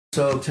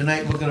So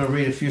tonight we're going to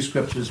read a few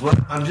scriptures.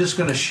 I'm just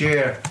going to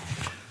share,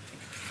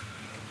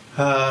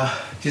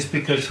 just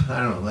because,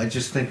 I don't know, I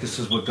just think this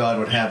is what God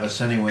would have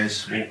us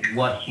anyways,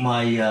 what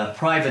my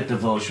private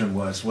devotion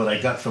was, what I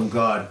got from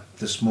God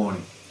this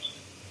morning.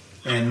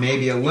 And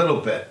maybe a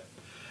little bit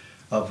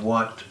of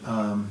what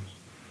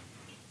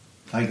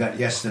I got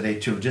yesterday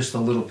too, just a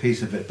little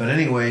piece of it. But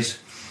anyways,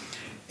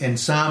 in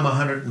Psalm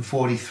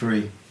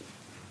 143,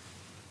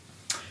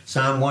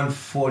 Psalm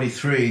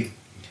 143,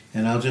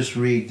 and I'll just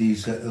read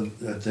these,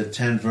 the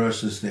 10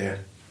 verses there.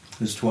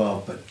 There's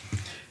 12,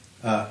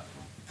 but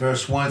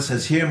verse 1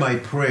 says, "Hear my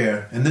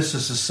prayer," and this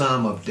is a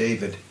psalm of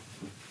David.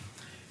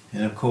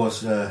 And of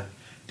course,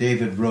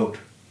 David wrote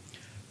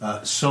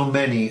so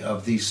many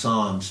of these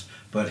psalms,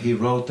 but he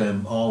wrote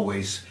them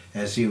always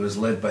as he was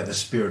led by the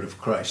Spirit of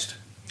Christ.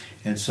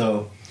 And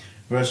so,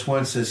 verse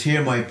 1 says,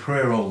 "Hear my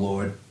prayer, O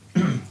Lord.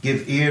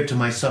 Give ear to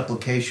my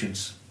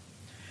supplications.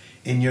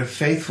 In your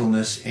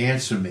faithfulness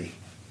answer me,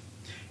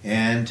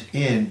 and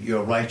in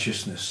your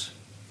righteousness.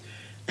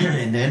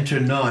 And enter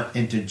not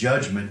into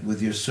judgment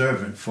with your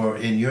servant, for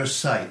in your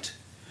sight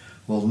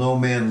will no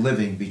man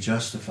living be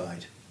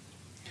justified.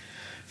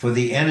 For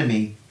the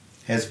enemy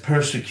has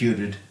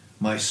persecuted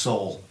my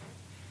soul.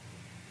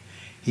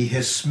 He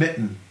has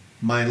smitten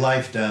my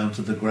life down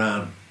to the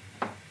ground.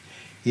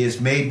 He has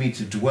made me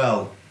to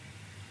dwell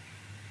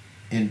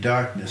in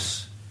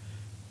darkness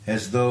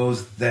as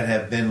those that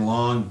have been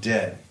long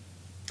dead.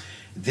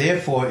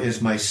 Therefore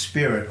is my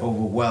spirit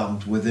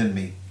overwhelmed within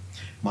me.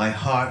 My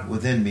heart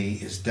within me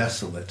is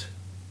desolate.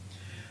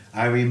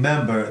 I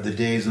remember the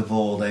days of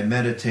old. I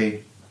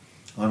meditate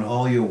on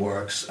all your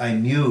works. I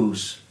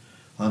muse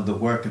on the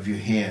work of your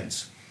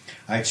hands.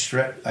 I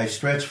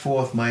stretch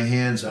forth my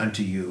hands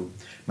unto you.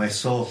 My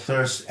soul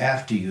thirsts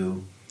after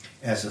you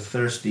as a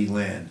thirsty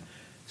land.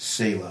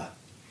 Selah.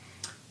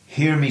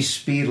 Hear me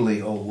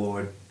speedily, O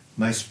Lord.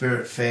 My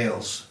spirit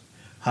fails.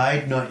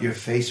 Hide not your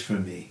face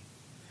from me,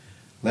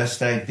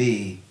 lest I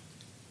be,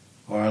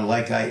 or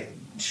like I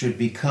should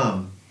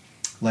become,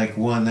 like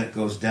one that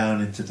goes down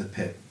into the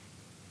pit.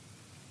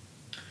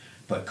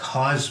 But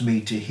cause me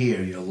to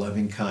hear your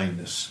loving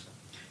kindness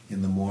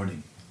in the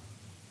morning,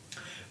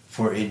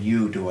 for in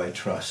you do I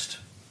trust.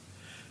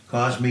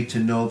 Cause me to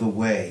know the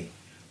way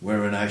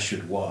wherein I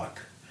should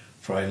walk,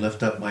 for I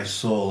lift up my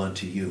soul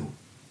unto you."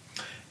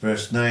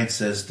 Verse 9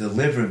 says,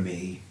 "Deliver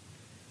me,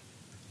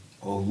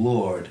 O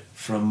Lord,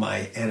 from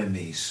my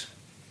enemies,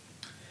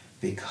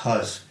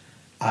 because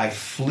I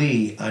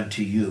flee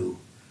unto you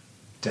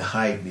to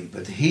hide me."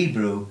 But the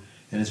Hebrew,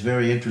 and it's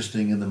very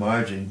interesting in the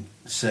margin,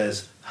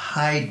 says,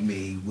 "Hide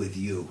me with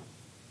you."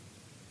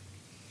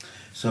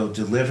 So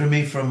deliver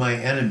me from my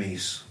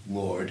enemies,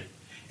 Lord,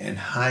 and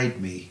hide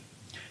me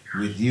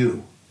with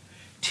you.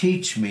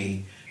 Teach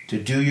me to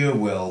do your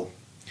will,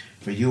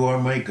 for you are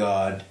my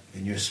God,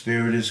 and your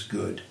spirit is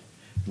good.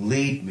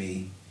 Lead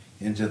me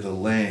into the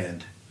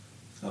land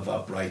of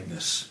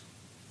uprightness.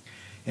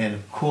 And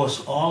of course,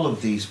 all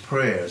of these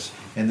prayers,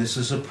 and this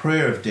is a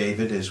prayer of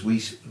David as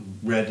we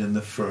read in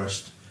the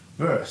first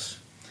verse.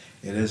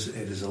 It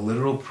is a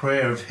literal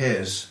prayer of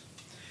his.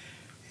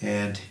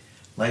 And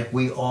like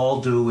we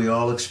all do, we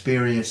all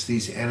experience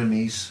these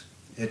enemies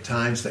at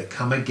times that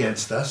come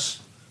against us.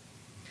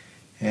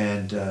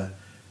 And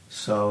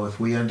so if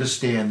we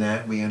understand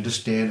that, we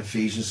understand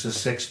Ephesians, the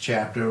 6th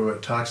chapter, where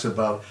it talks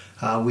about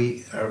how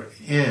we are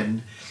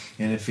in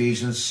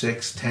Ephesians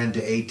 6:10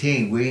 to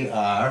 18, we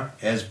are,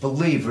 as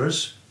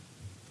believers,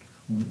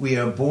 we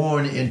are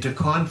born into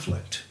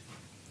conflict.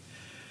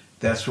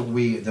 That's what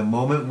the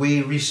moment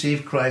we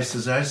receive Christ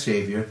as our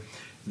Savior,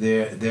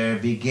 there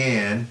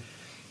began,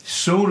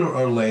 sooner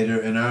or later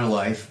in our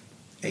life,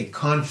 a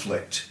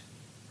conflict.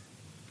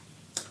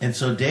 And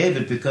so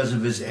David, because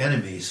of his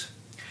enemies,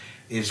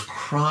 is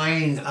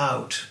crying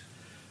out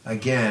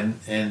again,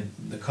 and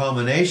the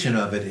culmination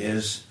of it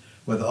is,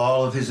 with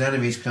all of his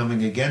enemies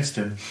coming against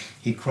him,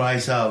 he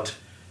cries out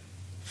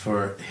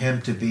for him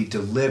to be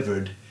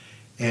delivered,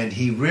 and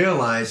he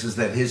realizes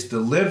that his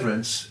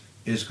deliverance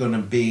is going to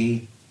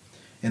be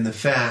in the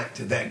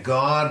fact that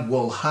God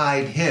will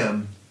hide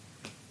him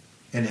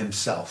in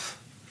himself.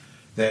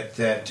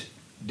 That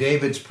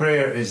David's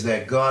prayer is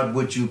that, God,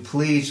 would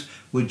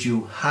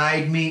you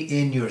hide me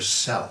in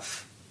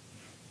yourself?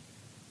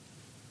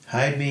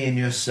 Hide me in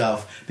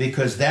yourself,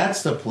 because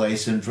that's the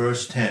place in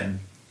verse 10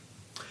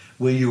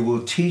 where you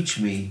will teach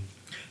me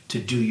to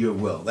do your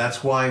will.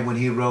 That's why when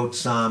he wrote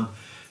Psalm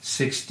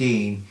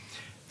 16,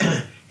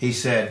 he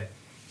said,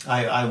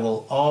 I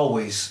will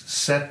always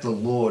set the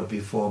Lord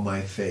before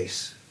my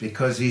face.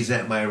 Because he's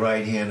at my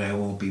right hand, I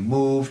won't be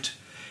moved.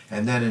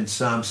 And then in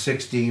Psalm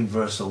 16,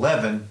 verse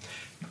 11,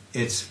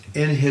 it's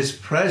in his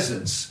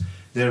presence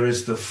there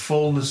is the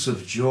fullness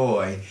of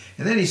joy.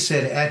 And then he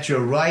said, at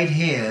your right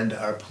hand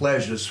are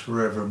pleasures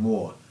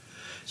forevermore.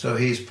 So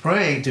he's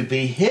praying to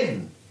be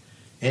hidden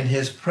in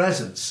his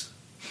presence,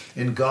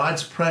 in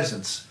God's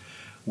presence,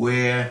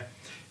 where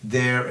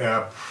there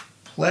are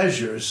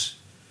pleasures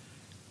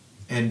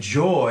and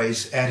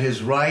joys at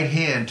his right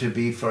hand to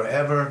be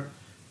forever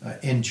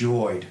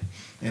enjoyed.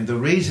 And the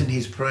reason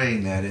he's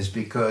praying that is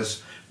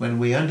because when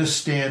we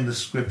understand the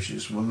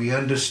scriptures, when we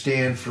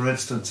understand, for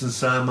instance, in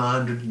Psalm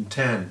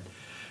 110,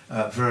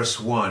 verse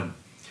 1,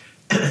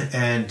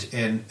 and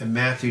in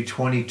Matthew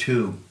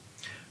 22,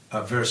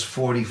 verse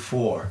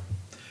 44,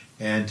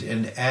 and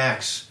in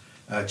Acts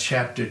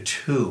chapter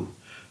 2,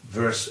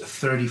 verse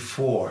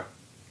 34,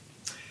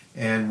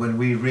 and when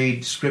we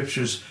read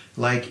scriptures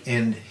like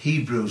in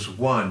Hebrews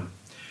 1,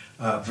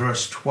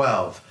 verse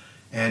 12,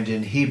 and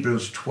in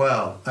Hebrews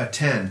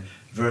 10,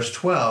 verse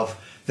 12,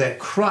 that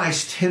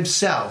Christ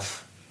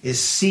himself is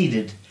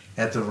seated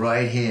at the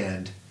right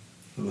hand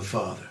of the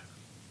Father.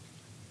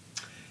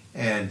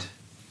 And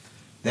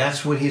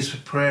that's what his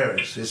prayer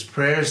is. His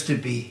prayer is to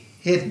be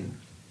hidden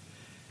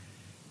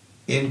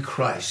in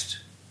Christ,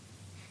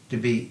 to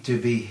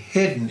be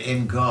hidden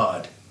in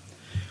God,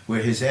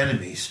 where his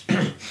enemies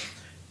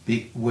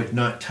would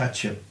not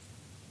touch him.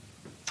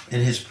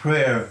 And his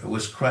prayer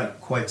was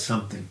quite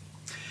something.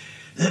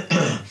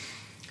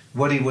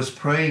 What he was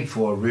praying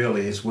for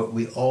really is what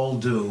we all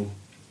do,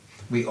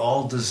 we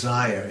all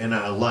desire in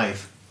our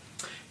life,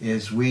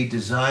 is we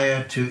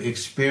desire to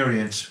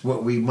experience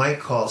what we might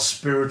call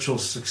spiritual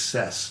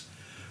success.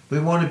 We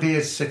want to be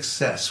a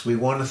success. We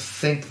want to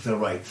think the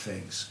right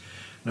things.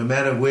 No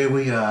matter where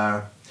we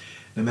are,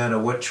 no matter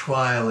what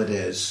trial it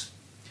is,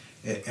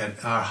 and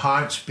our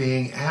hearts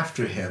being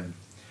after him,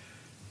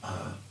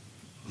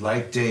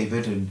 like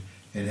David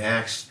in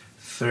Acts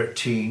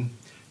 13,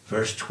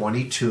 verse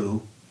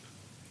 22,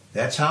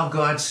 that's how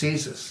God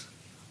sees us.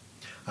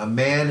 A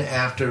man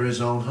after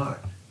his own heart,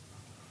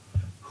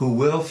 who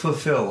will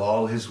fulfill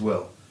all his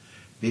will,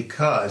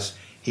 because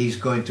he's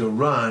going to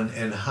run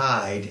and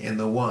hide in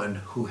the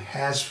one who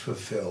has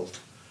fulfilled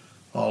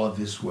all of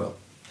his will.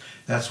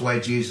 That's why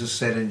Jesus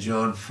said in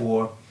John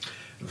 4,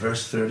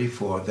 verse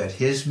 34, that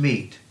his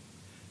meat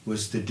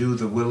was to do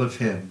the will of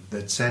him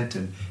that sent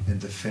him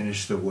and to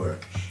finish the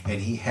work.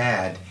 And he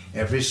had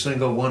every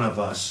single one of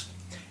us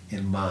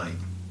in mind.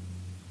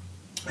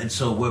 And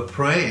so we're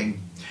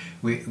praying,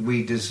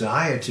 we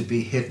desire to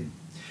be hidden.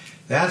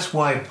 That's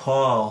why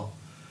Paul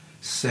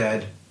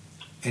said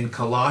in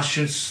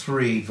Colossians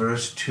 3,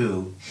 verse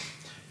 2,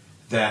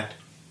 that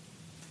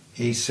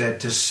he said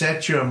to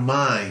set your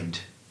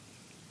mind,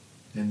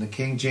 in the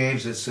King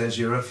James it says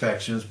your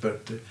affections,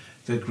 but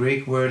the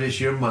Greek word is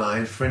your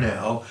mind,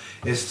 phroneo,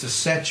 is to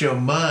set your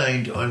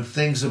mind on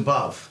things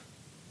above,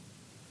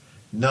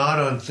 not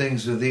on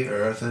things of the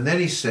earth. And then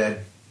he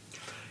said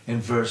in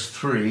verse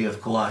 3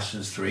 of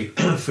Colossians 3,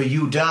 for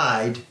you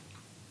died,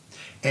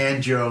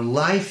 and your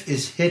life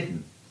is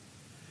hidden.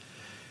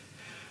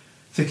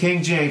 The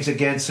King James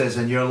again says,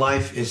 and your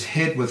life is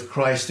hid with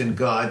Christ in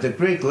God. The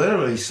Greek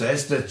literally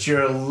says that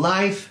your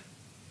life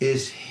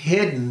is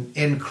hidden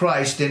in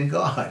Christ in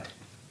God.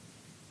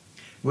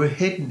 We're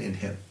hidden in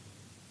him.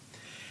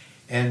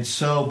 And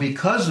so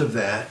because of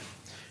that,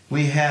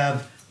 we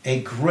have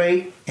a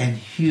great and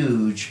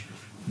huge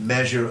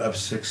measure of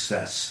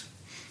success.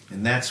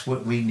 And that's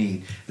what we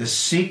need. The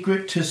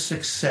secret to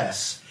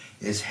success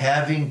is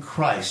having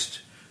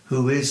Christ,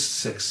 who is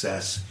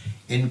success,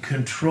 in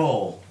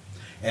control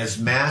as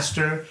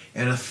master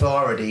and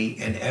authority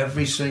in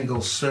every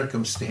single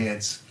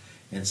circumstance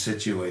and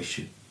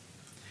situation.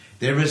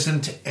 There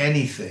isn't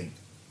anything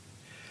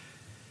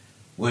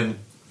when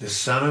the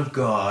Son of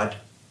God,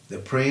 the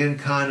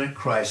pre-incarnate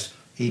Christ,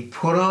 he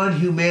put on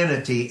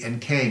humanity and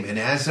came. And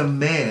as a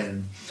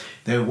man,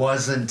 there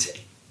wasn't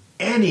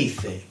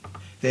anything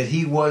that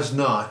he was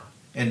not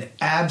an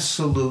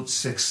absolute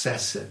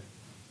success in.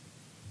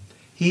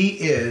 He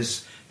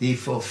is the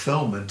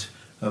fulfillment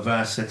of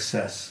our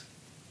success.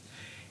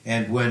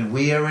 And when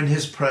we are in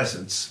his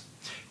presence,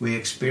 we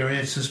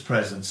experience his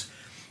presence.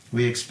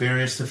 We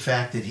experience the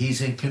fact that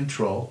he's in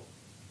control.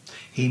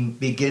 He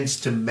begins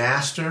to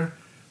master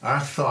our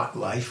thought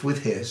life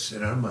with his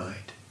in our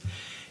mind.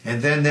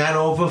 And then that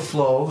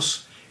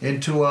overflows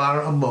into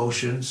our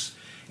emotions,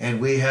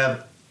 and we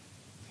have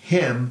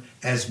him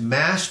as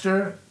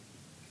master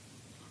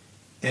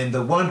and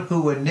the one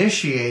who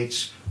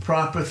initiates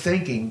proper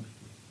thinking,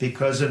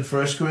 because in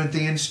 1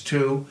 Corinthians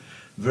 2,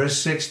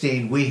 verse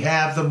 16, we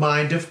have the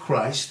mind of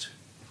Christ.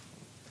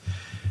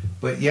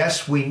 But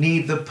yes, we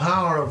need the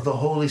power of the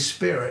Holy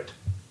Spirit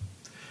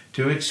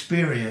to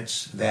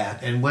experience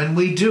that. And when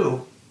we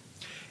do,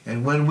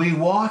 and when we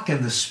walk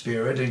in the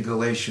Spirit in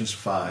Galatians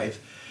 5,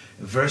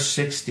 verse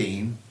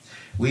 16,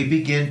 we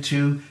begin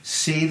to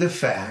see the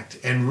fact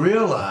and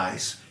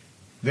realize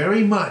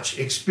very much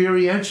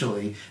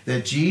experientially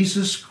that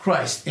Jesus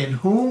Christ, in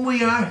whom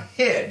we are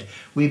hid,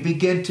 we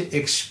begin to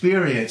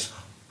experience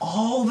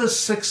all the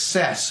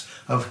success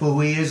of who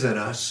he is in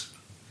us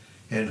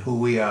and who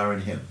we are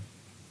in him.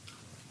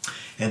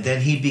 And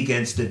then he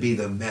begins to be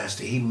the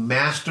master. He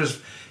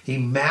masters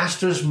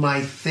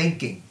my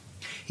thinking.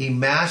 He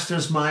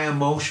masters my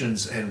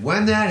emotions. And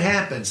when that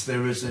happens,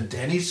 there isn't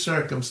any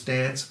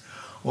circumstance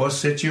or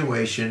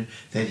situation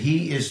that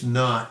he is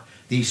not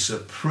the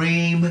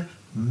supreme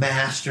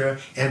master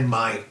and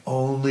my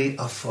only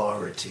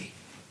authority.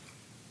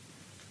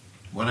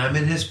 When I'm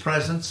in his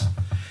presence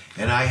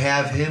and I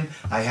have him,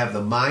 I have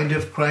the mind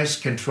of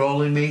Christ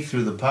controlling me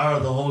through the power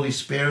of the Holy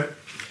Spirit,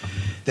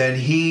 then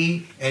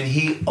he and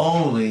he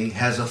only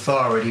has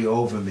authority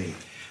over me.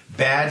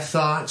 Bad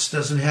thoughts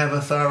doesn't have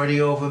authority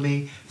over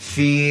me.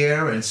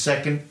 Fear, in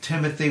 2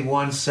 Timothy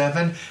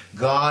 1:7,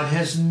 God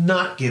has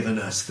not given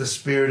us the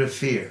spirit of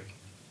fear.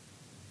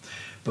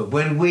 But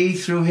when we,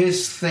 through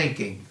his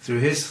thinking, through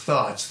his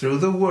thoughts, through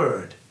the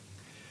word,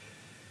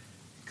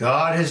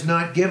 God has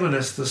not given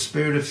us the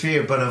spirit of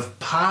fear, but of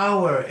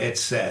power, it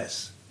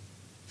says.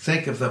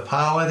 Think of the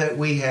power that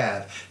we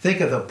have.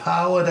 Think of the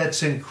power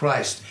that's in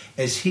Christ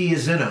as he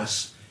is in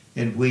us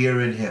and we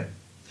are in him.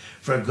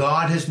 For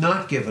God has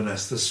not given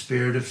us the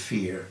spirit of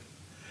fear,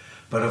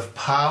 but of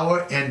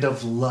power and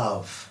of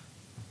love.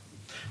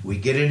 We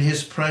get in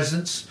his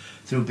presence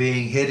through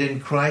being hid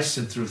in Christ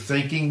and through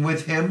thinking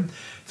with him,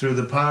 through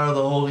the power of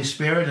the Holy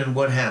Spirit, and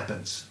what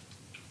happens?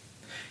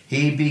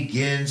 He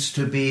begins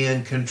to be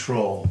in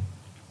control.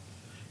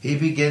 He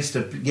begins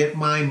to get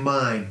my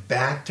mind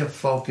back to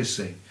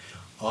focusing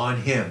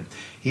on him.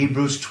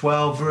 Hebrews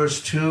 12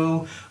 verse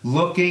 2,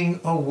 looking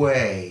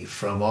away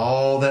from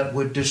all that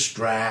would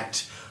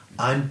distract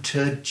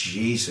unto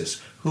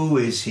Jesus. Who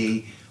is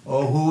he?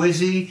 Oh, who is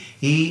he?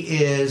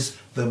 He is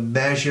the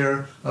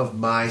measure of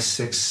my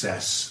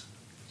success.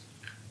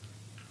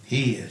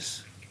 He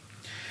is.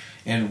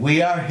 And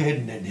we are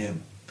hidden in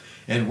him.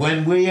 And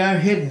when we are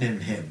hidden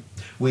in him,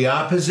 we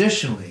are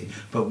positionally,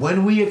 but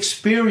when we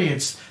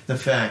experience the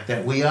fact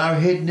that we are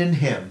hidden in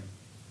him,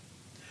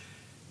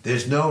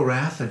 there's no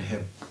wrath in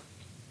him.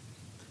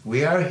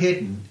 We are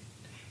hidden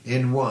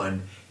in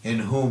one in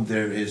whom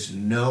there is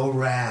no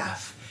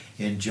wrath.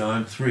 In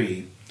John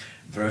 3,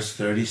 verse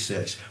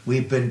 36.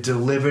 We've been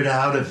delivered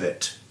out of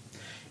it.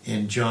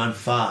 In John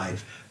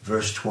 5,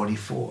 verse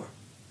 24.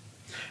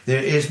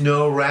 There is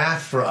no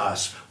wrath for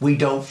us. We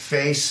don't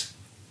face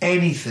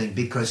anything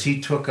because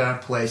he took our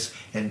place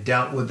and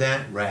dealt with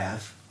that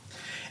wrath.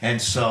 And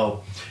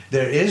so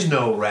there is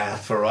no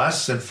wrath for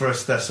us in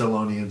 1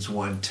 Thessalonians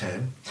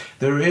 1:10.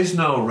 There is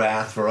no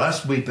wrath for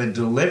us. We've been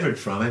delivered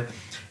from it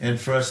in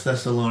 1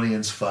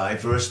 Thessalonians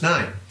 5, verse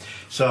 9.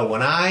 So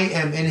when I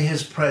am in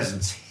his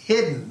presence,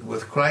 hidden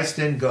with Christ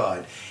in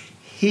God,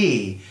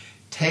 he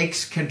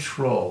takes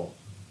control.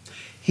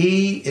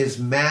 He is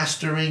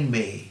mastering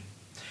me.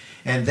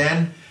 And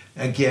then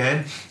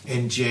again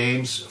in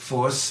James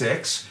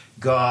 4:6,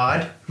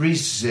 God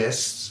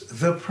resists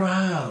the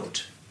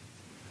proud.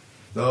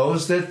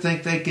 Those that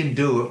think they can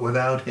do it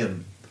without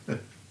him.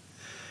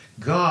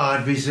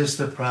 God resists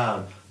the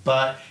proud,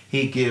 but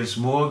he gives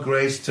more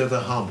grace to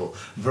the humble.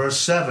 Verse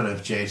 7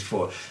 of James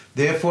 4.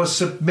 Therefore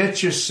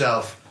submit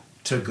yourself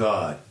to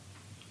God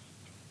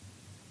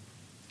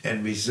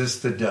and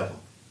resist the devil.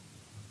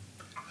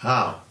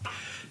 How?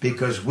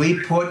 Because we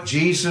put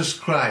Jesus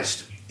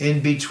Christ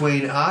in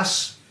between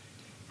us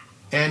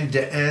and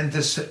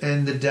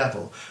the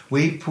devil.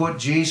 We put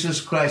Jesus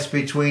Christ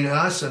between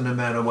us, and no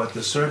matter what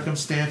the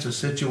circumstance or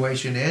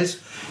situation is,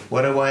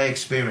 what do I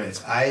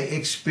experience? I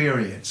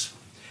experience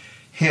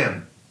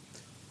him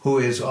who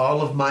is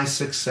all of my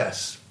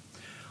success.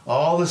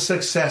 All the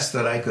success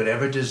that I could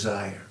ever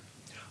desire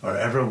or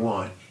ever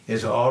want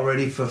is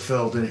already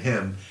fulfilled in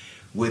him,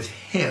 with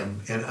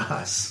him and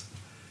us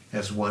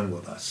as one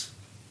with us.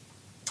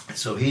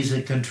 So he's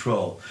in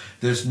control.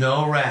 There's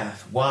no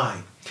wrath.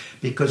 Why?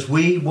 Because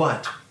we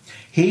what?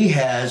 He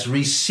has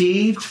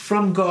received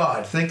from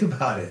God. Think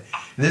about it.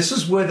 This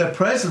is where the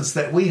presence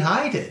that we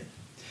hide in,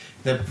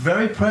 the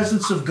very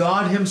presence of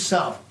God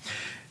himself,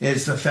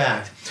 is the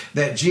fact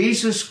that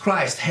Jesus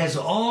Christ has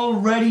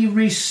already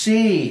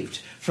received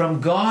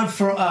from God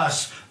for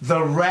us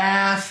the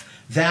wrath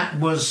that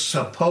was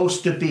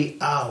supposed to be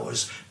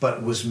ours,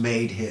 but was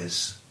made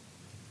his.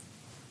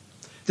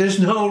 There's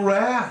no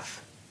wrath.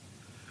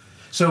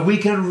 So we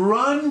can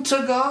run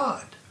to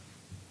God.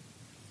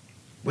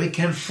 We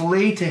can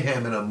flee to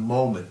him in a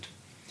moment.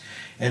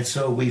 And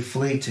so we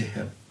flee to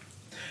him.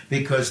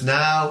 Because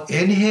now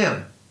in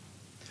him,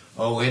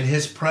 in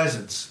his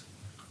presence,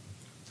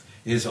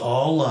 is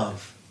all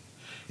love.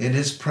 In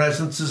his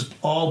presence is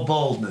all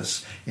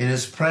boldness. In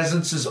his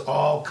presence is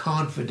all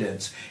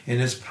confidence. In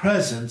his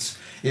presence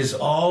is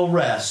all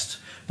rest.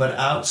 But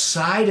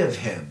outside of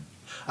him,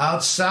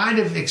 outside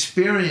of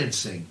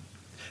experiencing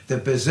the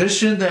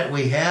position that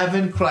we have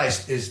in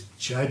Christ, is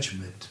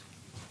judgment.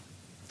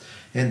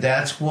 And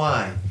that's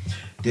why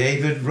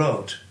David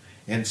wrote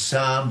in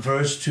Psalm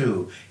verse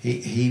 2,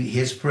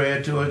 his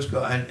prayer towards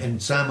God, in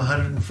Psalm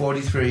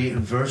 143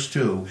 and verse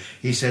 2,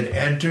 he said,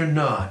 enter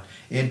not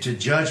into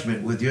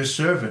judgment with your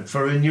servant,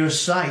 for in your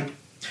sight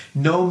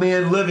no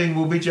man living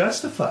will be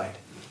justified.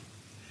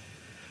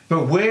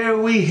 But where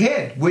are we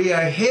hid? We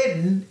are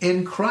hidden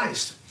in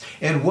Christ.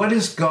 And what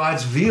is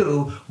God's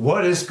view?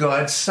 What is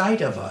God's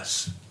sight of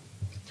us?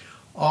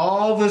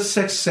 All the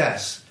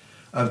success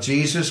of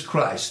Jesus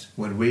Christ,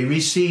 when we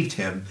received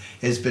him,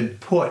 has been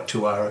put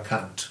to our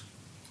account.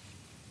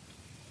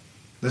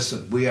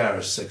 Listen, we are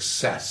a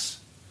success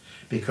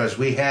because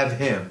we have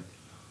him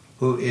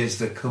who is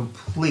the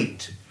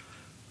complete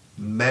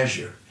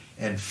measure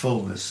and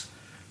fullness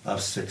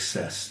of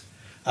success.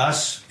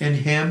 Us in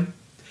him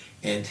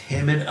and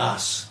him in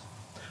us.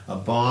 A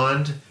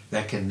bond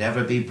that can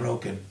never be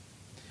broken.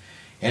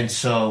 And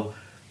so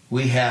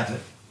we have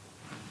it.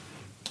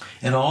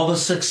 And all the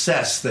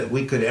success that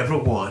we could ever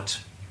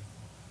want,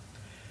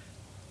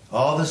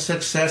 all the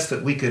success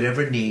that we could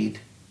ever need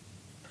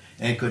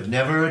and could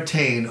never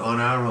attain on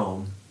our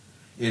own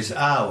is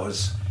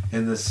ours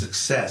in the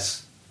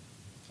success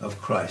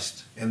of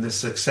Christ, in the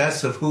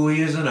success of who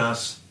he is in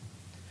us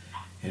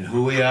and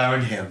who we are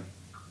in him.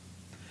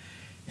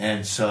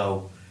 And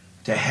so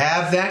to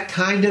have that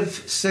kind of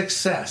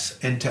success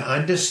and to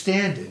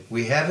understand it,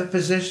 we have it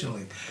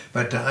positionally,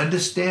 but to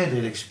understand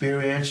it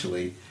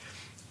experientially,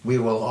 we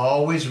will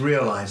always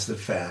realize the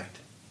fact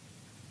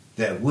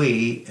that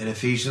we, in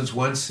Ephesians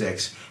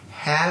 1:6,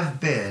 have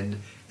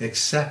been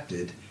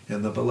accepted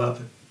in the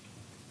beloved.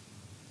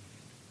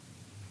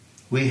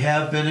 We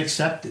have been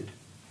accepted,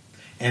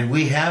 and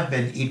we have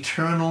been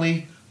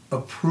eternally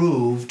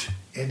approved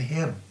in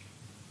him.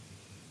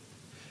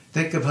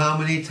 Think of how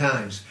many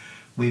times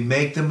we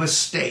make the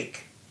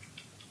mistake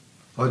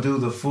or do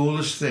the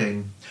foolish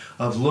thing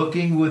of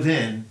looking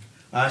within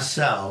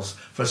ourselves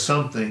for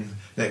something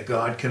that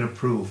God can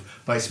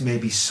approve by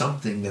maybe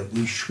something that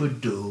we should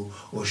do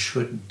or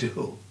shouldn't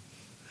do.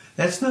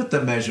 That's not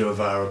the measure of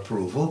our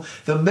approval.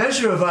 The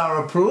measure of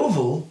our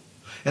approval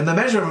and the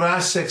measure of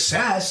our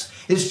success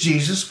is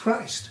Jesus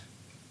Christ.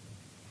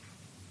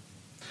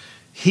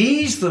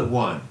 He's the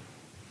one.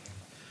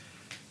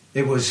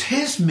 It was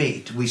his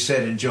meat, we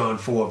said in John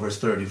 4, verse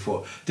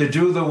 34, to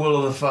do the will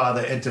of the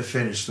Father and to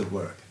finish the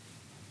work.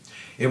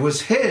 It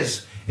was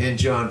his in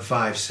John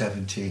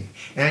 5:17.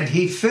 And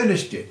he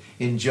finished it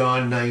in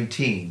John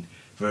 19,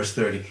 verse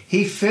 30.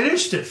 He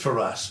finished it for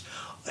us.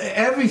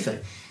 Everything.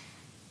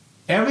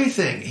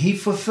 Everything. He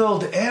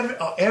fulfilled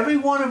every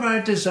one of our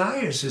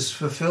desires is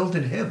fulfilled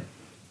in him.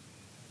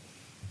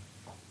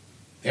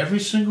 Every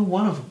single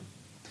one of them.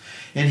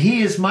 And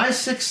he is my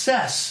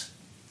success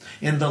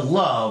in the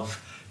love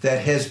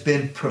that has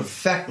been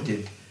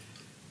perfected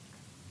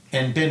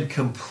and been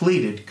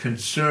completed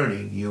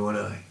concerning you and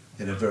I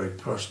in a very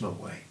personal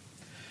way.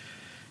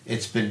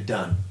 It's been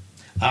done.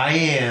 I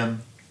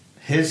am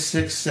his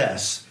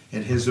success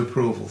and his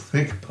approval.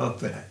 Think about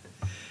that.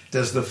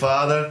 Does the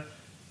Father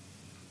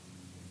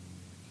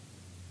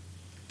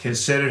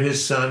consider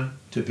his Son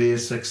to be a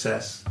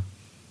success?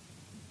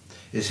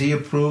 Is he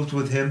approved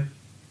with him?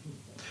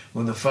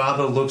 When the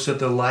Father looks at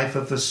the life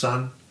of the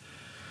Son,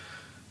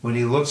 when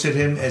he looks at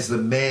him as the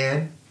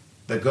man,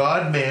 the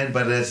God-man,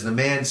 but as the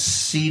man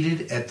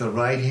seated at the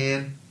right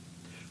hand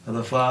of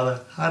the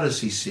Father, how does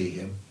he see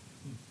him?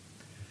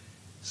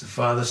 Is the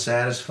Father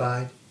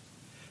satisfied?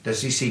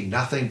 Does he see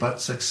nothing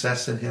but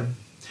success in him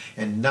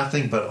and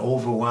nothing but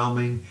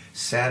overwhelming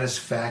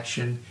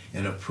satisfaction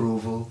and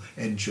approval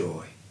and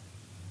joy?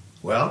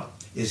 Well,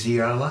 is he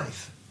our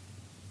life?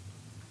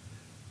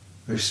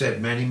 We've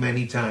said many,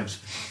 many times,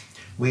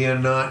 we are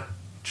not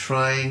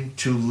trying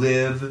to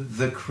live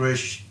the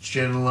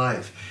Christian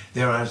life.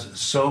 There are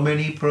so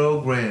many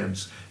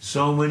programs,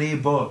 so many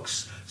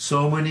books,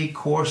 so many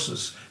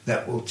courses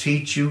that will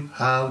teach you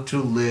how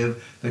to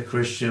live the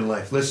Christian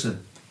life.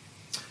 Listen,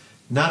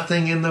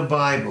 nothing in the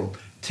Bible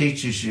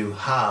teaches you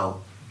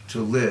how to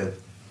live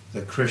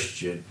the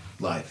Christian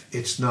life.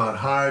 It's not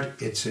hard,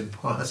 it's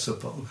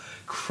impossible.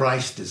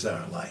 Christ is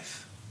our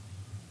life.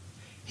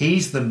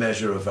 He's the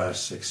measure of our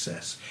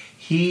success.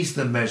 He's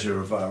the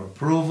measure of our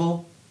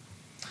approval.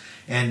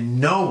 And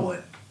no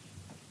one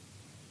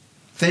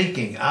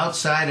thinking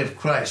outside of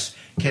Christ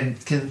can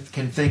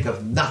think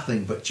of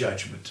nothing but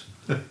judgment.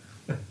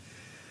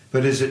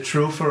 But is it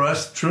true for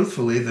us,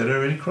 truthfully, that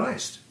are in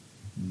Christ?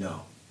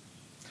 No.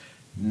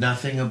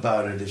 Nothing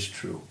about it is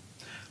true.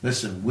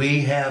 Listen,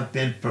 we have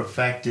been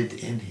perfected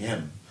in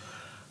him.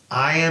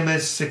 I am a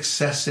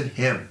success in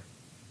him.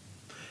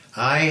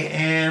 I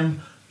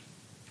am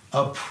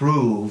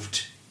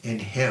approved in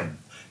him.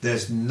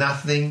 There's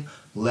nothing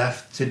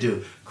left to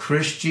do.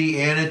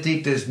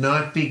 Christianity does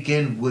not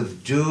begin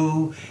with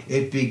do,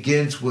 it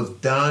begins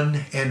with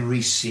done and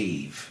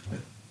receive.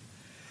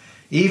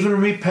 Even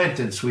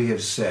repentance, we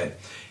have said.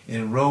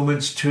 In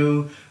Romans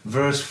 2,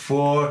 verse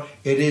 4,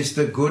 it is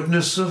the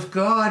goodness of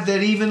God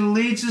that even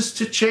leads us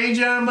to change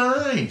our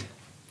mind.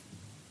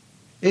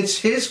 It's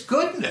his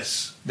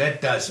goodness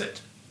that does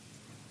it.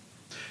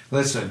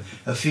 Listen,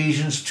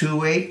 Ephesians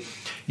 2:8,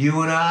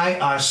 you and I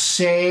are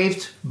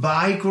saved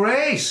by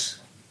grace.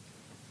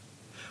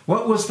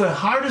 What was the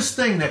hardest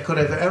thing that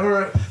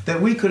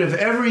we could have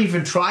ever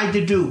even tried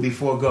to do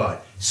before God?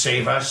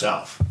 Save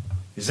ourselves.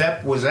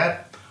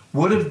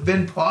 Would have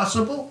been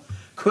possible?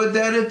 Could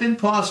that have been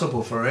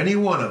possible for any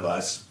one of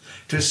us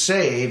to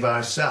save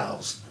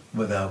ourselves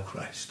without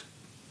Christ?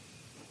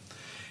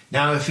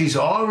 Now, if he's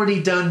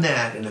already done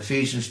that in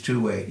Ephesians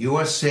 2:8, you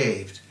are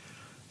saved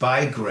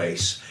by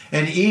grace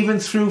and even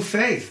through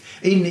faith.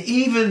 And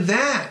even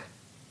that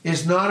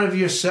is not of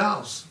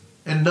yourselves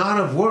and not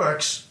of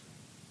works,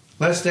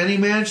 lest any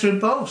man should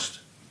boast.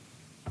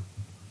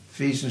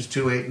 Ephesians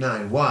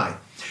 2:8-9. Why?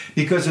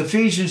 Because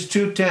Ephesians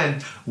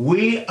 2:10,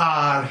 we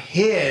are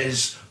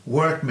his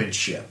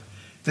workmanship.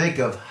 Think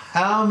of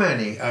how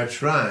many are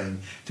trying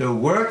to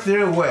work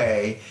their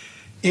way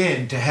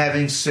into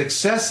having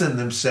success in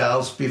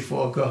themselves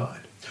before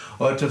God,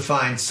 or to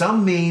find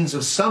some means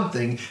of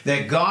something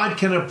that God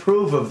can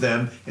approve of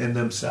them in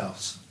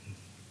themselves.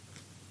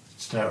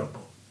 It's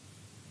terrible.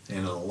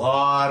 And a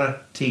lot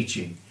of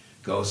teaching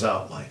goes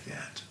out like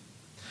that.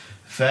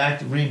 The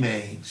fact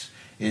remains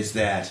is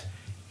that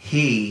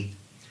he,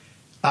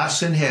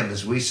 us and him,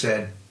 as we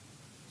said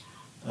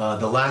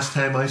the last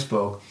time I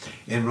spoke,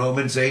 in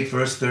Romans 8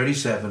 verse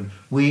 37,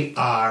 we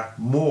are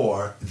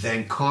more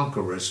than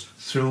conquerors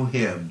through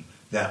him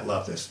that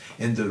loved us.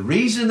 And the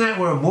reason that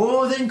we're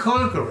more than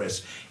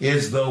conquerors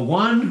is the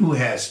one who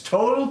has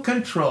total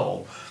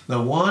control,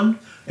 the one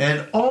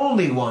and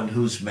only one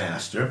who's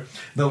master,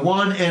 the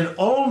one and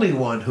only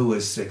one who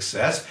is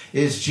success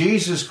is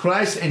Jesus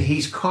Christ, and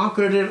he's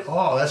conquered it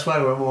all. That's why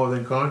we're more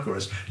than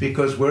conquerors,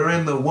 because we're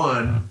in the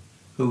one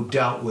who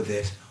dealt with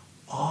it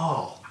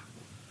all.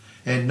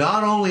 And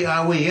not only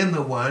are we in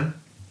the one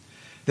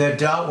that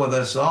dealt with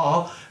us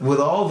all, with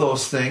all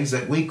those things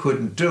that we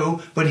couldn't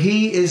do, but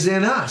he is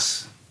in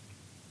us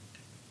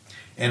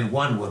and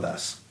one with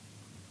us.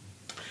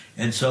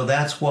 And so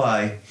that's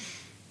why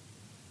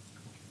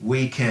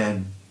we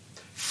can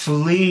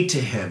flee to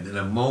him in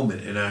a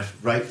moment in our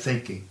right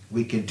thinking.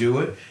 We can do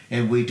it,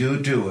 and we do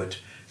it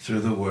through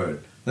the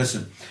word.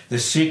 Listen, the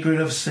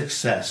secret of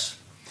success.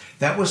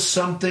 That was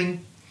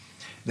something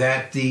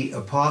that the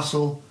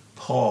Apostle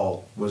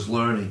Paul was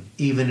learning,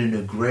 even in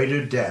a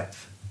greater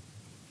depth.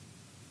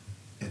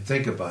 And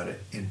think about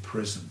it, in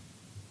prison.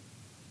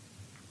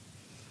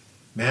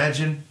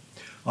 Imagine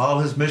all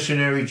his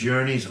missionary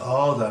journeys,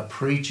 all the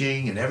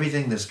preaching and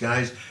everything this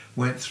guy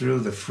went through,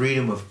 the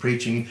freedom of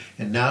preaching,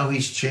 and now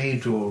he's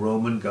chained to a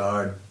Roman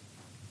guard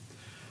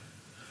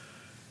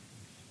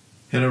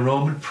in a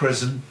Roman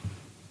prison.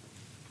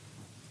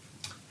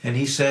 And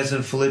he says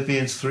in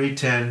Philippians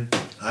 3:10,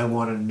 I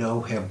want to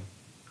know him.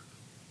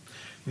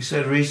 We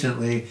said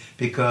recently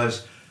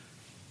because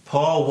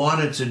Paul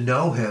wanted to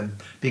know him,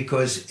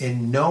 because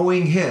in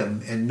knowing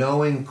him and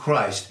knowing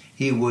Christ,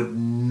 he would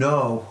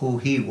know who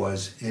he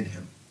was in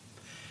him.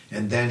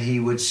 And then he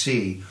would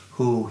see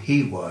who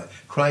he was,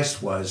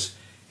 Christ was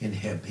in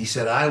him. He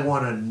said, I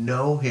want to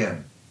know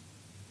him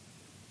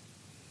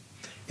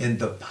in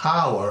the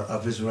power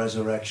of his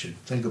resurrection.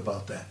 Think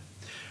about that.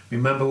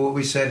 Remember what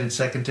we said in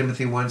 2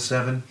 Timothy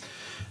 1:7?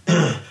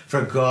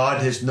 For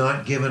God has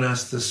not given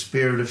us the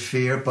spirit of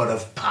fear, but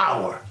of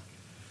power.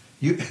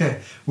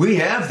 We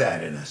have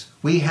that in us.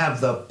 We have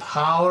the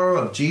power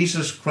of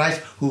Jesus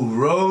Christ who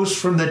rose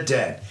from the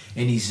dead,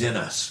 and he's in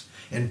us.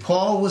 And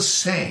Paul was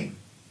saying,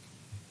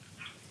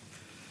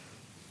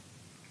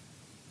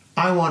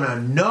 I want to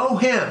know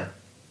him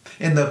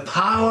in the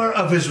power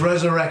of his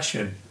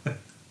resurrection.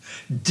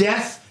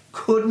 Death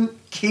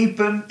couldn't keep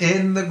him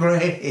in the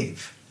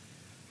grave.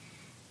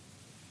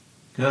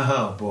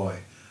 Oh boy.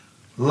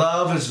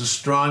 Love is as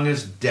strong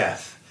as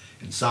death.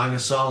 In Song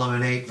of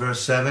Solomon 8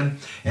 verse 7,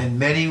 and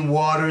many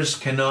waters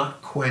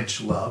cannot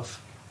quench love.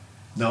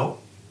 No.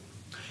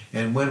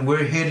 And when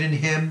we're hid in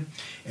him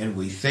and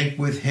we think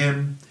with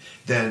him,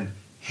 then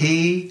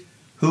he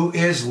who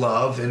is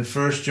love in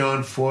 1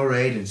 John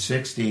 4:8 and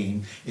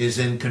 16 is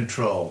in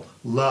control.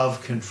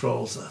 Love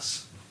controls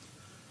us.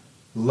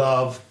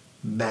 Love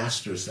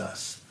masters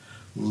us.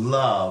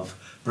 Love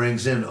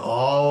brings in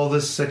all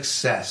the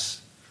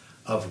success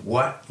of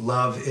what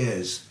love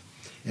is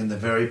in the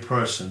very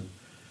person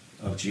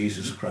of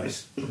Jesus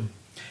Christ.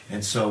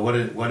 And so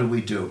what do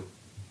we do?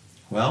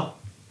 Well,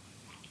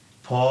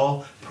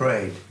 Paul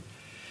prayed,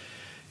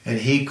 and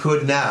he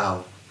could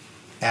now,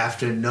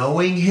 after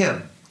knowing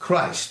him,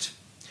 Christ,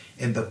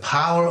 in the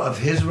power of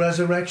his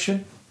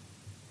resurrection,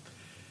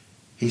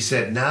 he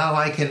said, now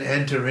I can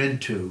enter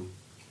into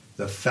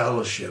the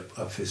fellowship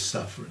of his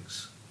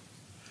sufferings.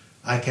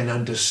 I can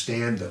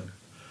understand them.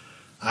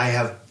 I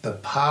have the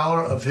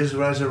power of his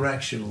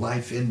resurrection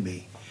life in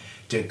me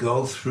to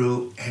go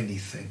through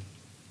anything.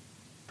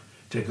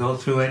 To go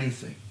through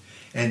anything.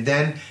 And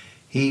then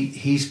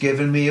he's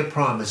given me a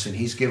promise, and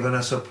he's given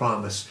us a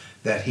promise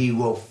that he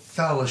will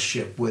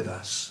fellowship with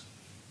us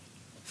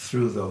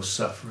through those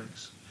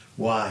sufferings.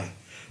 Why?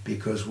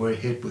 Because we're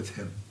hid with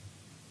him.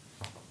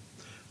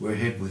 We're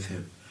hid with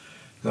him.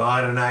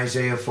 God in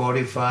Isaiah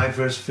 45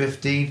 verse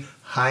 15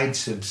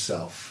 hides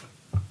himself.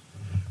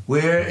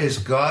 Where is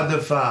God the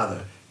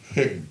Father?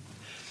 Hidden.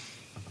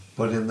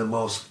 But in the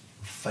most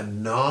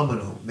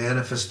phenomenal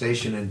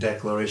manifestation and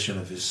declaration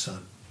of his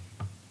Son.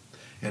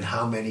 And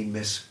how many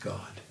miss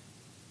God?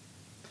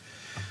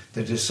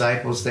 The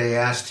disciples, they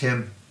asked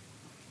him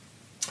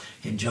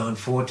in John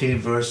 14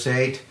 verse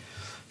 8,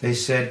 they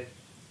said,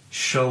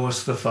 show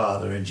us the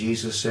Father. And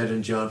Jesus said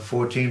in John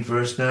 14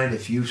 verse 9,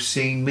 if you've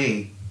seen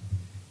me,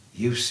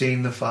 you've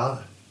seen the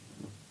Father.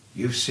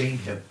 You've seen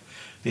him.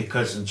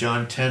 Because in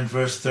John 10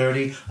 verse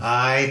 30,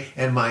 I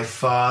and my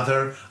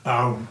Father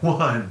are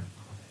one.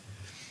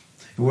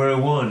 We're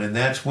one. And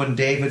that's when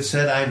David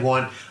said, I'm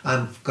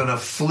going to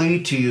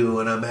flee to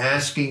you, and I'm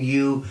asking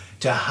you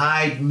to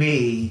hide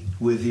me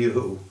with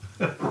you.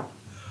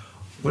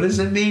 What does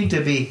it mean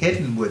to be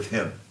hidden with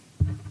him?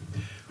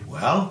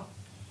 Well,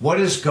 what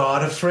is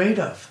God afraid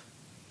of?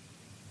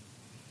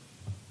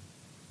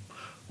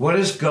 What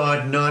is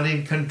God not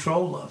in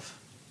control of?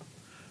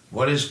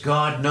 What is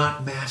God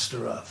not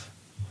master of?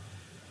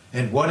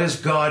 And what is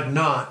God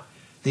not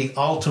the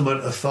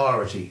ultimate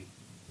authority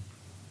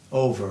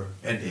over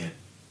and in?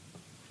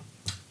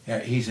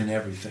 He's in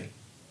everything.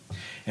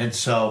 And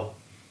so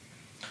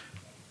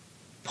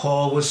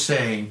Paul was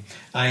saying,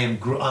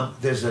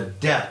 there's a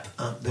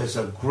depth, there's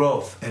a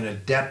growth and a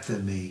depth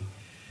in me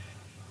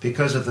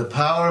because of the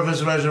power of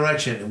his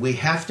resurrection. And we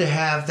have to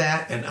have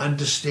that and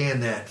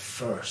understand that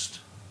first.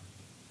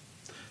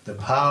 The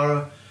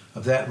power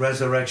of that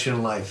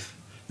resurrection life,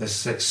 the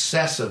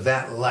success of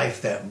that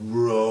life that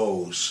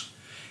rose.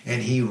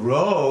 And he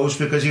rose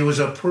because he was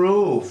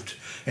approved.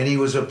 And he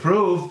was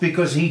approved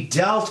because he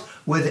dealt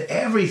with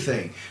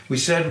everything. We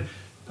said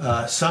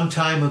some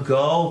time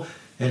ago,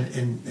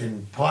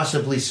 and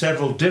possibly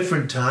several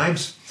different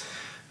times,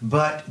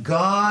 but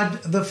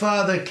God the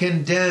Father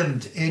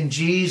condemned in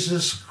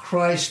Jesus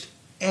Christ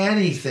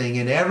anything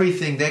and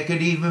everything that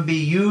could even be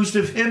used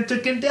of him to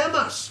condemn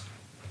us.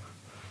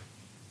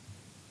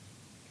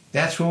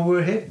 That's where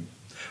we're hidden.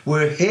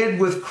 We're hid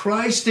with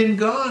Christ in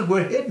God.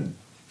 We're hidden.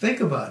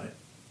 Think about it.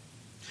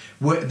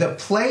 We're the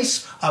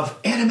place of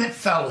intimate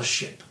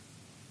fellowship.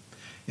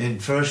 In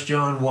 1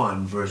 John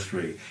 1, verse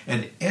 3,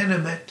 an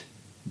intimate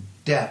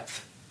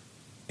depth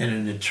and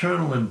an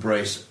eternal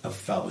embrace of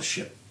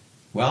fellowship.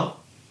 Well,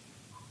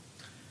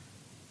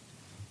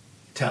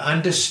 to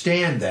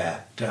understand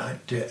that,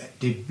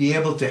 to be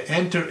able to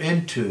enter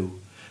into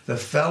the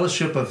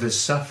fellowship of his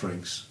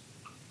sufferings,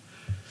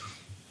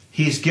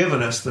 he's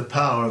given us the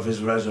power of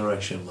his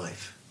resurrection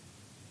life.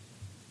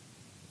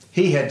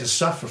 He had to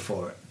suffer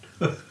for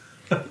it.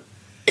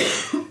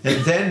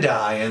 And then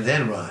die and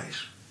then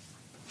rise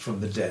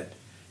from the dead.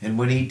 And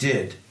when he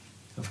did,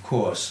 of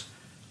course,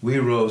 we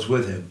rose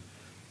with him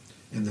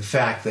in the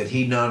fact that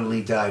he not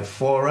only died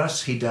for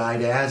us, he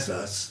died as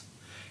us,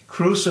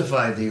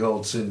 crucified the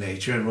old sin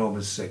nature in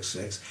Romans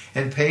 6:6,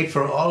 and paid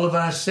for all of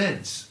our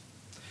sins.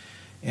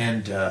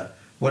 And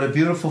what a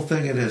beautiful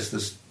thing it is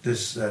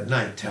this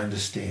night to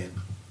understand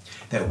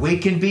that we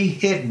can be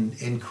hidden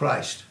in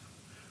Christ.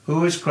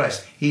 Who is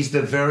Christ? He's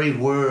the very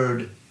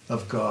Word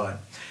of God.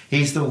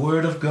 He's the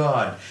Word of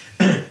God.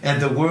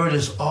 And the Word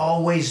is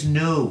always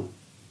new.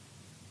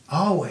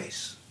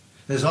 Always.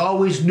 There's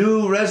always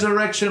new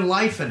resurrection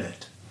life in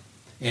it,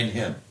 in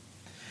him.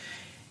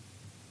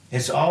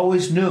 It's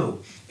always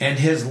new. And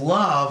his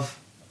love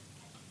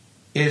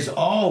is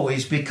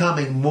always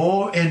becoming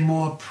more and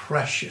more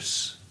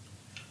precious.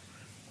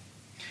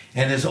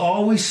 And there's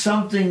always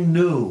something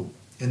new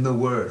in the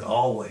Word,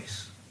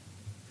 always.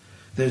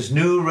 There's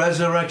new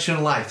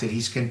resurrection life that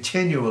he's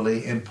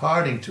continually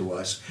imparting to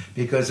us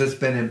because it's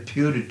been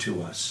imputed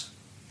to us.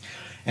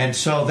 And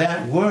so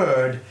that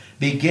Word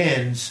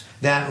begins,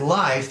 that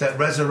life, that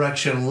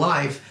resurrection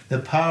life, the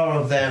power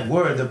of that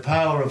Word, the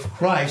power of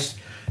Christ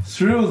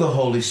through the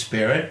Holy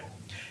Spirit,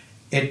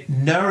 it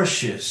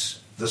nourishes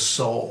the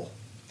soul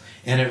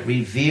and it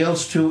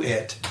reveals to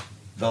it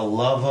the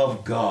love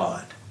of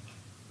God.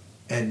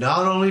 And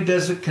not only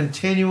does it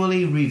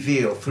continually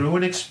reveal through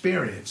an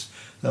experience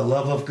the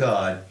love of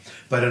God,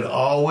 but it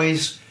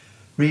always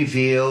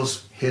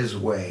reveals his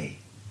way.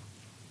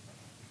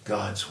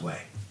 God's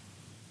way.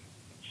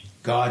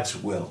 God's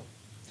will.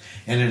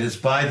 And it is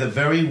by the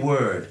very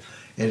Word,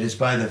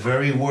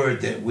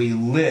 that we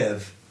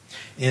live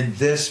in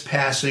this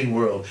passing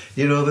world.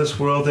 You know this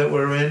world that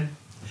we're in?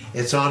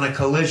 It's on a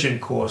collision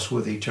course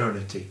with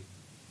eternity.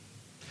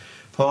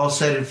 Paul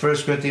said in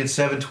 1 Corinthians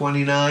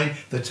 7:29,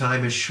 the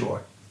time is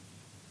short.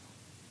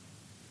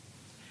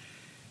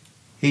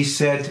 He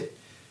said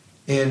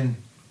in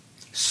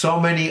so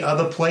many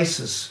other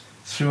places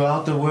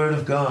throughout the Word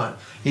of God.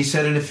 He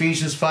said in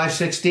Ephesians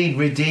 5:16,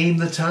 redeem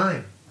the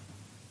time.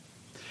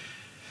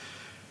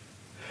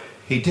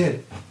 He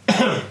did.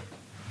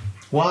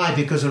 Why?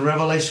 Because in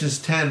Revelations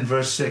 10,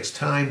 verse 6,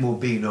 time will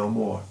be no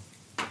more.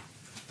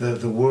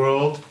 The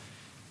world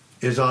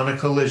is on a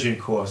collision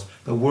course.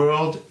 The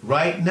world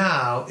right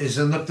now is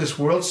in this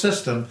world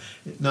system,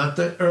 not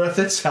the earth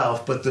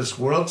itself, but this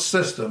world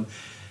system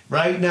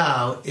right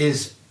now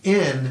is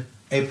in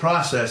a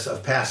process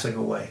of passing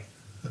away.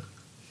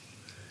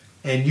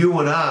 And you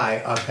and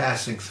I are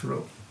passing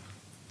through.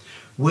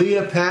 We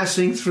are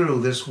passing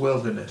through this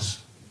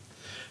wilderness.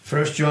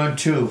 1 John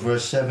 2,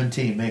 verse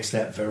 17 makes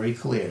that very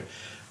clear.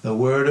 The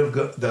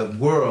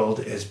world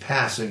is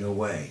passing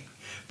away.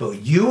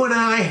 But you and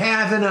I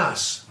have in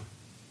us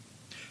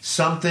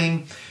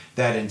something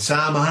that in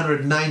Psalm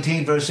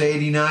 119, verse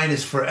 89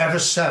 is forever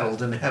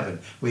settled in heaven.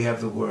 We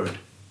have the Word.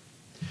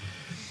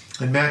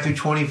 In Matthew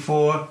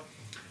 24,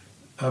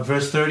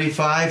 verse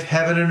 35,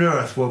 heaven and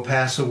earth will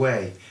pass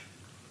away,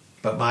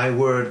 but my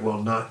word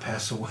will not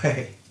pass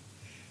away.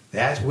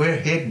 We're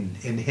hidden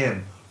in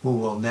him who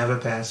will never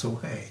pass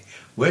away.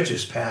 We're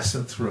just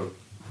passing through.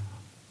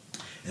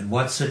 And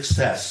what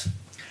success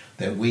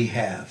that we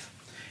have.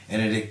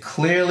 And it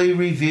clearly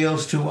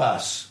reveals to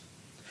us,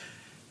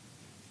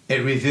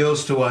 it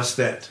reveals to us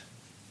that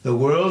the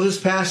world is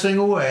passing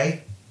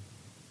away,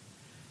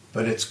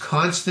 but it's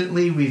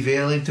constantly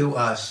revealing to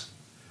us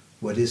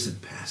what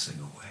isn't passing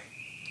away.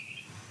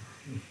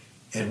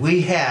 And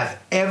we have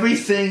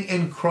everything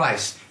in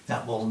Christ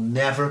that will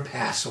never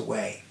pass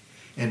away.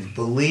 And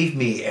believe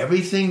me,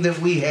 everything that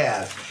we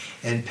have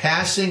and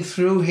passing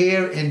through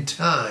here in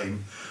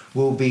time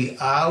will be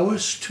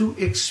ours to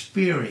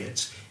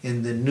experience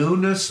in the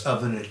newness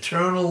of an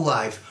eternal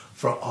life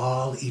for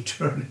all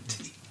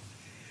eternity.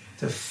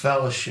 To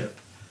fellowship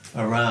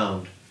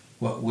around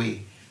what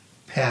we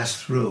passed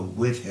through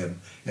with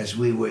him as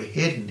we were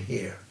hidden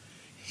here,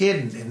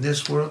 hidden in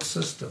this world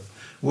system.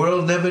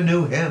 World never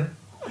knew him,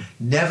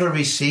 never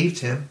received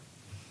him.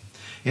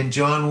 In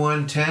John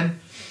 1:10,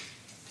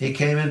 he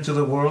came into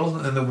the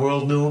world and the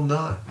world knew him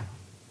not.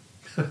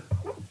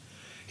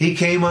 He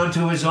came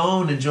unto his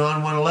own in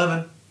John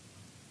 1:11,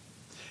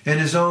 in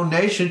his own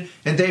nation,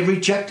 and they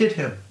rejected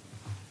him.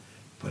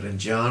 But in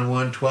John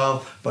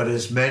 1:12, but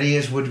as many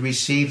as would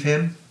receive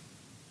him,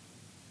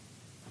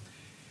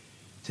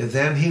 to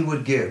them he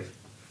would give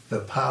the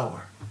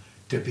power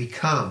to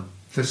become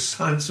the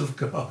sons of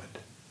God,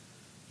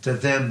 to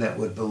them that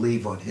would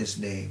believe on his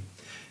name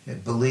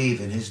and believe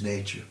in his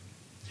nature.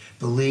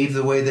 Believe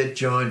the way that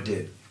John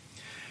did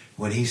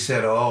when he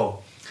said,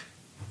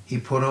 he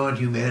put on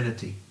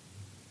humanity.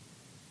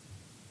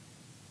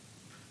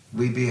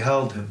 We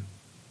beheld him.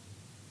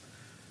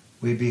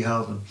 We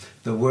beheld him.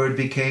 The Word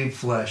became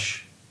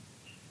flesh.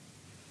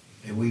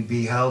 And we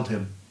beheld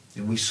him.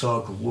 And we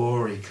saw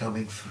glory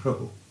coming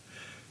through.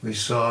 We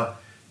saw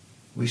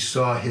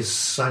his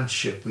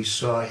sonship. We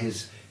saw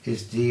his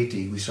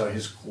deity. We saw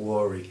his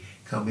glory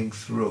coming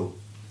through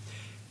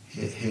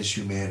his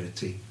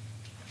humanity.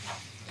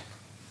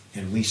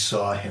 And we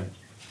saw him.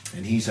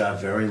 And he's our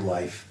very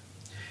life.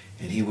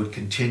 And he would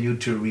continue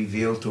to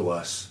reveal to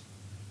us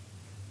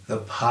the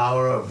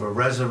power of a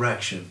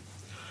resurrection,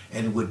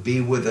 and would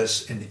be with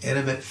us in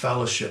intimate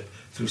fellowship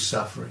through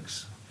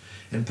sufferings.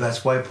 And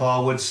that's why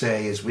Paul would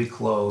say, as we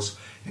close,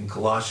 in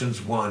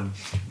Colossians 1,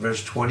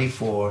 verse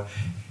 24,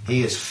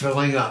 he is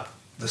filling up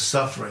the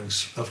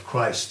sufferings of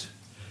Christ.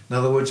 In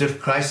other words, if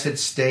Christ had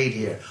stayed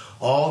here,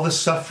 all the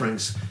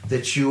sufferings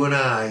that you and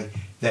I,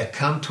 that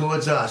come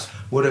towards us,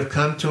 would have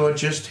come toward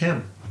just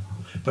him.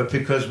 But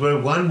because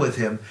we're one with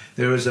him,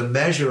 there is a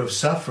measure of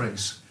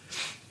sufferings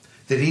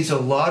that he's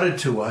allotted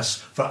to us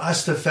for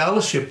us to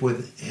fellowship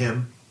with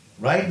him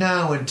right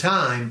now in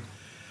time,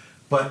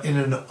 but in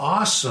an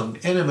awesome,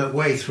 intimate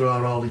way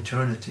throughout all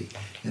eternity.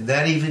 And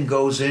that even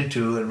goes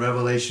into, in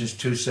Revelations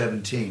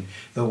 2:17,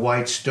 the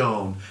white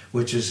stone,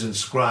 which is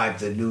inscribed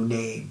the new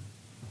name.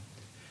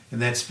 And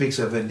that speaks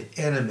of an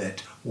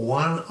intimate,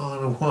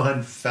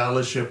 one-on-one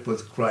fellowship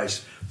with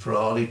Christ for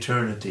all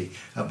eternity,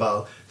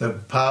 about the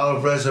power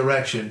of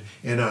resurrection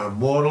in our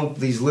mortal,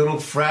 these little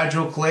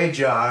fragile clay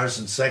jars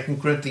in 2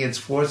 Corinthians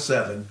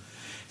 4:7,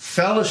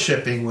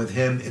 fellowshipping with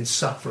him in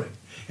suffering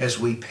as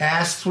we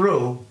pass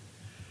through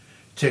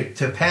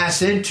to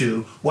pass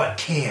into what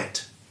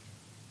can't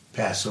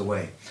pass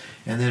away.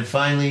 And then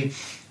finally,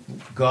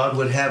 God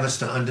would have us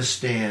to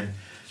understand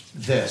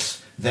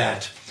this,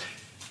 that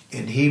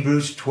in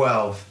Hebrews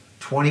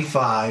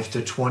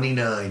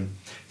 12:25-29,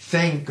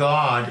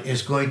 God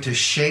is going to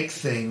shake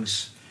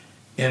things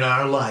in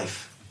our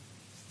life.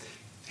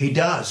 He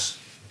does.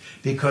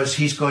 Because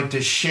he's going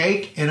to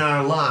shake in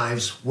our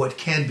lives what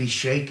can be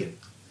shaken.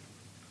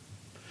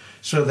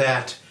 So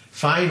that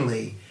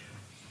finally,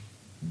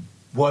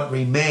 what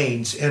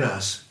remains in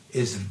us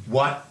is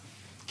what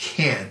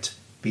can't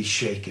be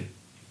shaken.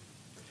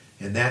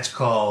 And that's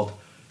called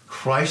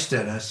Christ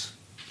in us,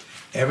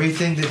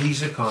 everything that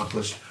he's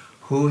accomplished,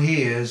 who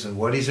he is and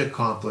what he's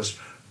accomplished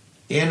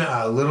in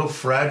our little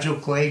fragile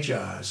clay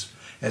jars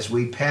as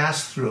we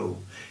pass through.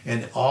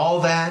 And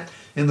all that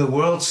in the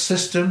world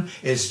system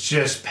is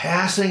just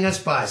passing us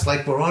by. It's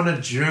like we're on a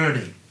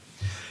journey.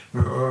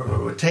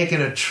 We're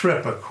taking a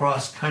trip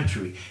across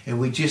country, and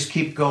we just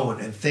keep going,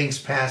 and things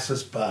pass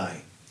us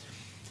by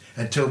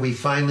until we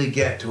finally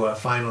get to our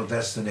final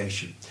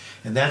destination.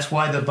 And that's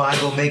why the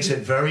Bible makes it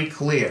very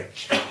clear.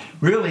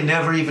 Really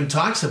never even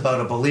talks about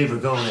a believer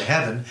going to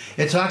heaven.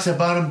 It talks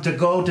about him to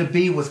go to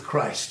be with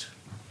Christ.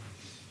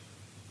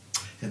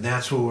 And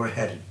that's where we're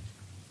headed.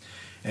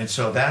 And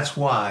so that's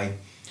why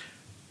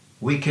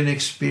we can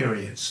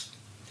experience,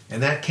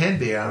 and that can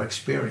be our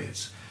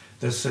experience,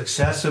 the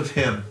success of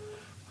him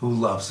who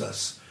loves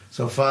us.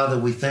 So Father,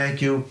 we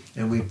thank you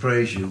and we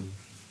praise you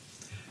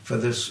for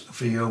this,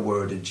 for your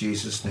word in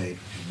Jesus' name.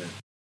 Amen.